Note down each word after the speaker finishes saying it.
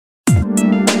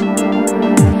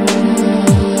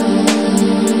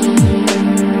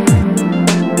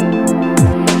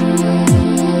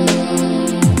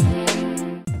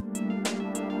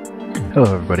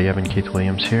Hello everybody, Evan Keith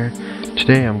Williams here.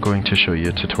 Today I'm going to show you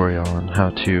a tutorial on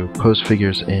how to pose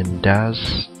figures in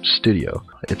DAZ Studio.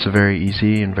 It's a very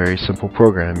easy and very simple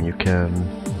program. You can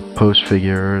pose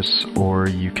figures or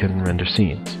you can render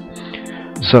scenes.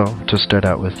 So, to start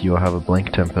out with, you'll have a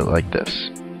blank template like this.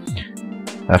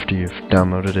 After you've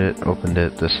downloaded it, opened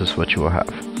it, this is what you will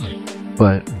have.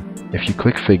 But if you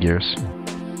click figures,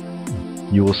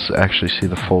 you will actually see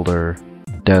the folder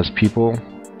DAZ People,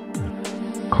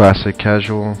 Classic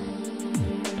Casual,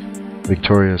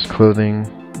 Victoria's Clothing,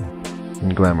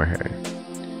 and Glamour Hair.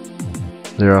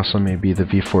 There also may be the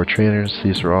V4 trainers.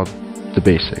 These are all the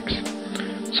basics.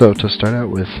 So to start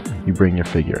out with, you bring your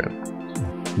figure in.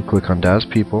 You click on DAZ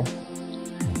People,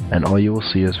 and all you will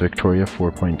see is Victoria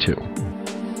 4.2.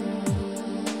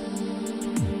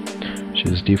 She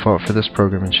is default for this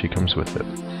program and she comes with it.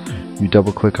 You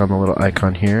double click on the little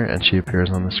icon here and she appears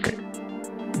on the screen.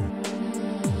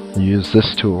 You use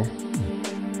this tool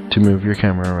to move your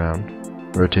camera around,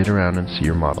 rotate around and see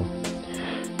your model.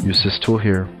 Use this tool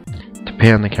here to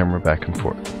pan the camera back and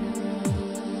forth.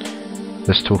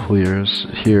 This tool here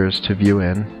is to view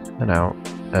in and out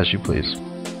as you please.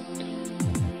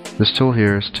 This tool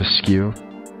here is to skew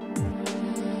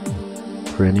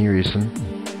for any reason.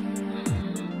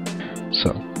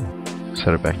 So,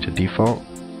 set it back to default.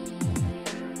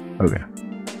 Okay.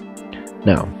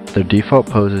 Now, their default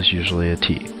pose is usually a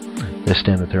T. They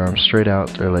stand with their arms straight out,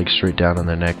 their legs straight down, and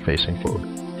their neck facing forward.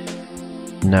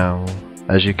 Now,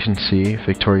 as you can see,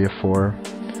 Victoria 4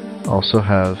 also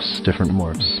has different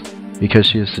morphs. Because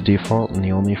she is the default and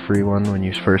the only free one when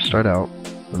you first start out,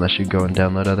 unless you go and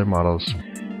download other models,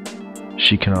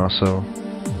 she can also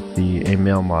be a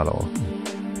male model.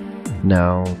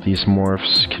 Now, these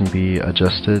morphs can be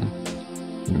adjusted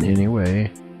in any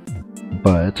way,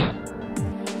 but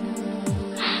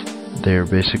they're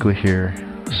basically here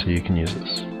so you can use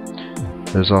this.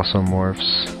 There's also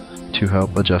morphs to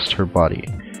help adjust her body.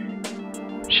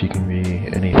 She can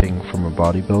be anything from a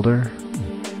bodybuilder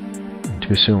to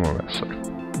a sumo wrestler.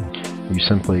 You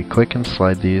simply click and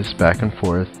slide these back and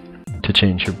forth to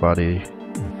change your body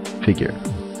figure.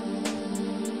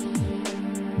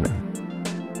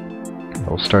 Now,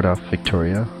 I'll start off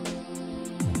Victoria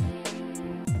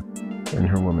in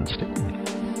her woman's state.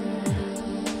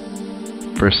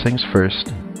 First things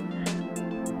first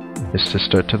is to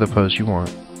start to the pose you want.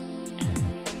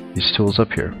 These tools up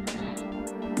here.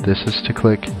 This is to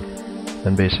click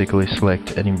and basically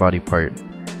select any body part,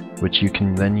 which you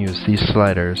can then use these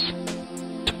sliders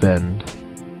to bend,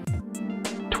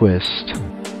 twist,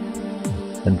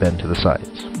 and bend to the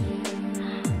sides.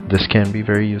 This can be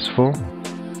very useful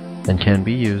and can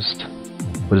be used,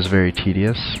 but is very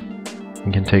tedious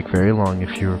and can take very long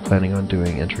if you are planning on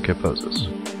doing intricate poses.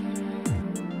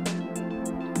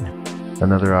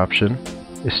 Another option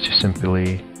is to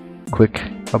simply click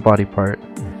a body part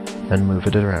and move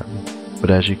it around, but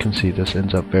as you can see, this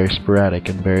ends up very sporadic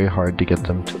and very hard to get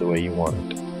them to the way you want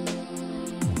it.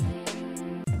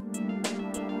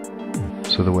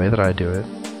 So the way that I do it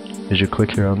is you click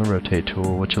here on the rotate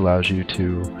tool, which allows you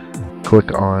to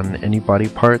click on any body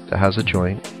part that has a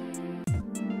joint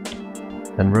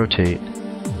and rotate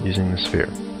using the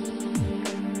sphere.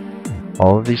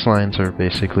 All of these lines are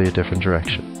basically a different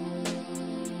direction.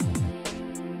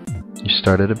 You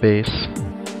start at a base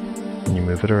and you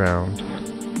move it around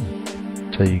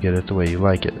until you get it the way you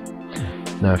like it.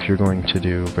 Now if you're going to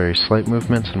do very slight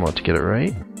movements and want to get it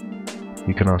right,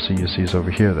 you can also use these over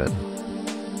here then.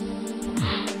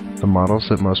 The models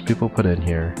that most people put in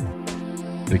here,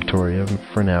 Victoria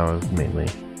for now mainly,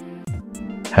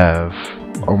 have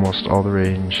almost all the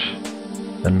range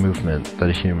and movement that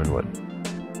a human would.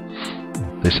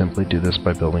 They simply do this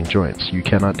by building joints. You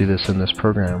cannot do this in this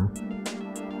program,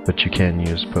 but you can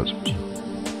use posers.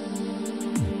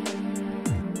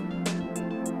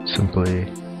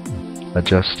 Simply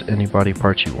adjust any body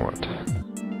part you want.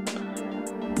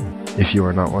 If you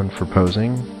are not one for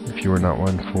posing, if you are not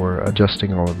one for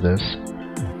adjusting all of this,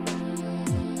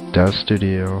 DAZ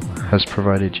Studio has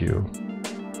provided you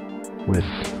with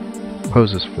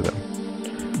poses for them.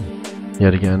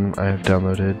 Yet again, I have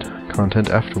downloaded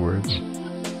content afterwards,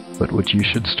 but what you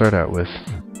should start out with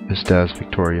is DAZ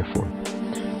Victoria 4.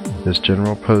 There's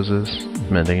general poses,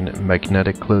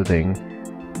 magnetic clothing,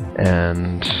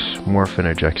 and morph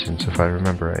interjections if I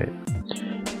remember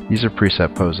right. These are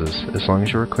preset poses. As long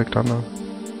as you are clicked on the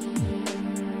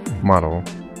model,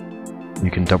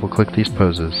 you can double click these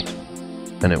poses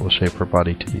and it will shape her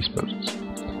body to these poses.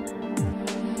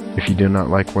 If you do not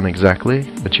like one exactly,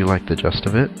 but you like the gist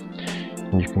of it,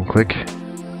 you can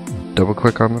double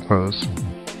click on the pose,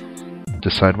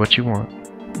 decide what you want,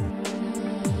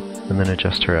 and then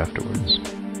adjust her afterwards.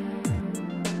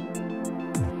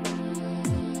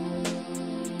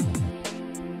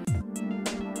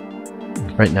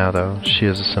 Right now though, she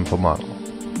is a simple model.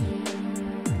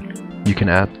 You can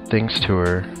add things to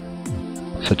her,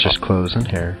 such as clothes and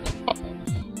hair,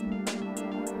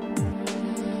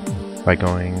 by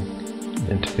going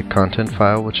into the content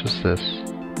file, which is this,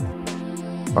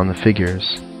 on the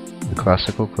figures, the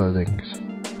classical clothings.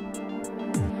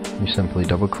 You simply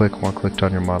double click while clicked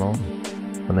on your model,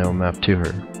 and they will map to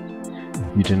her.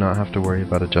 You do not have to worry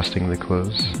about adjusting the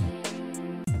clothes,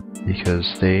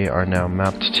 because they are now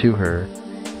mapped to her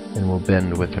and will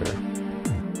bend with her.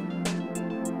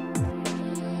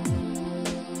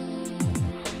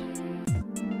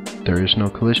 There is no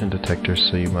collision detector,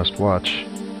 so you must watch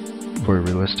for a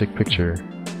realistic picture.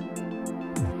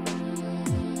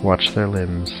 Watch their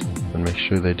limbs and make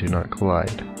sure they do not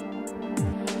collide.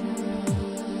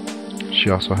 She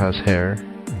also has hair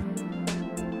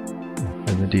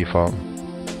in the default,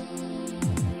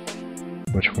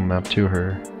 which will map to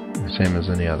her, same as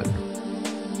any other.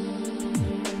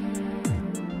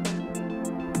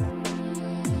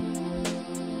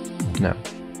 Now,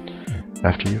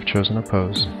 after you've chosen a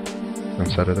pose and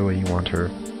set it the way you want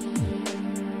her,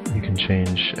 you can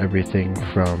change everything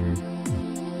from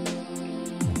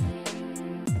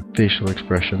facial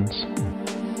expressions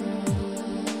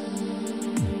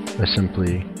by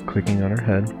simply clicking on her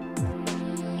head,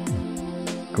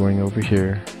 going over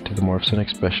here to the morphs and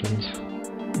expressions,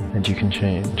 and you can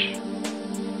change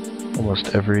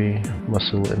almost every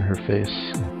muscle in her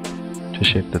face to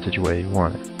shape it the way you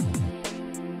want it.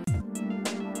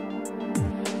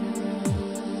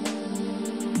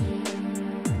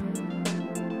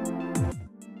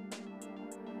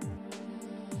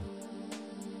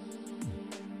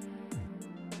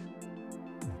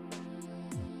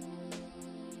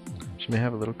 She may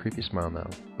have a little creepy smile now,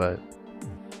 but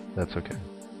that's okay.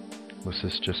 This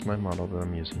is just my model that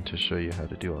I'm using to show you how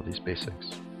to do all these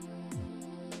basics.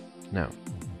 Now,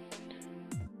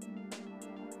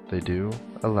 they do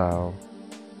allow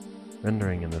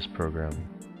rendering in this program,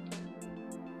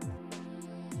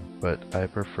 but I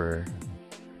prefer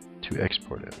to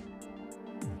export it.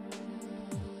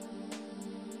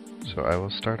 So I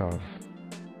will start off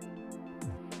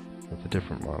with a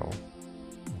different model.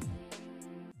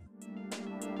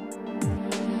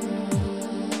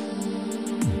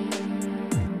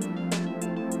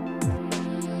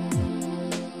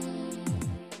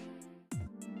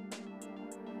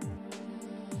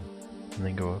 And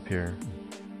then go up here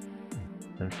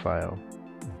and File,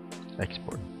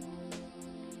 Export.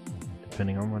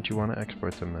 Depending on what you want to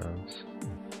export them as,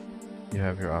 you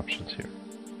have your options here.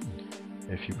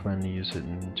 If you plan to use it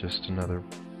in just another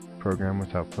program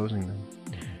without posing them,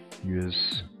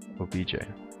 use OBJ.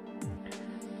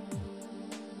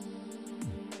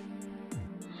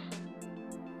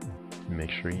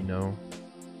 Make sure you know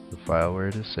the file where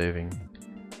it is saving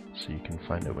so you can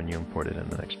find it when you import it in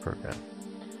the next program.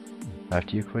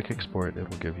 After you click export, it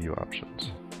will give you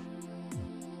options.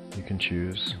 You can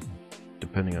choose,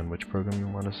 depending on which program you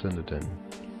want to send it in,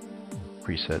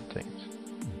 preset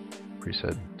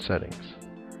settings.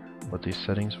 What these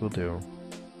settings will do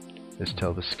is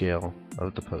tell the scale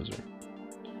of the poser.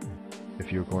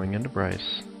 If you're going into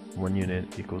Bryce, 1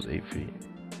 unit equals 8 feet.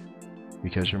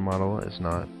 Because your model is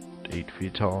not 8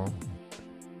 feet tall,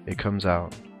 it comes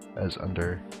out as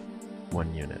under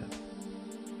 1 unit.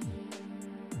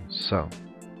 So,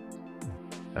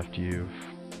 after you've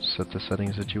set the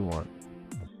settings that you want,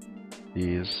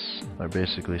 these are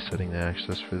basically setting the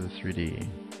axis for the 3D,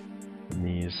 and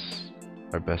these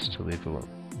are best to leave alone.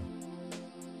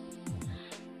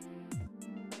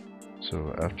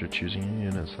 So after choosing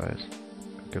your unit size,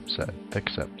 click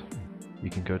Accept. You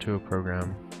can go to a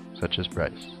program such as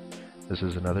Bryce. This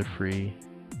is another free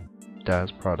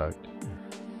DAZ product,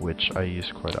 which I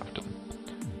use quite often.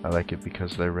 I like it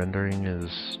because their rendering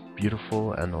is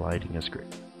beautiful and the lighting is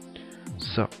great.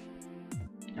 So,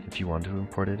 if you want to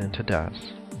import it into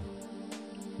DAZ,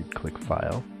 you'd click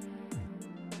File,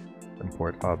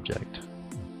 Import Object,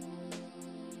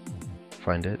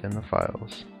 find it in the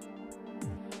files,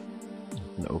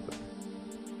 and open.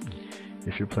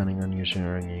 If you're planning on using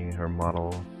her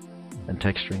model and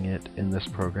texturing it in this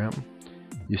program,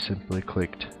 you simply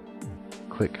click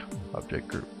Object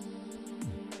Group.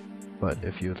 But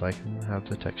if you would like them to have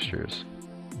the textures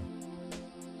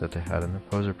that they had in the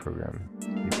Poser program,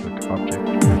 you click Object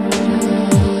Group.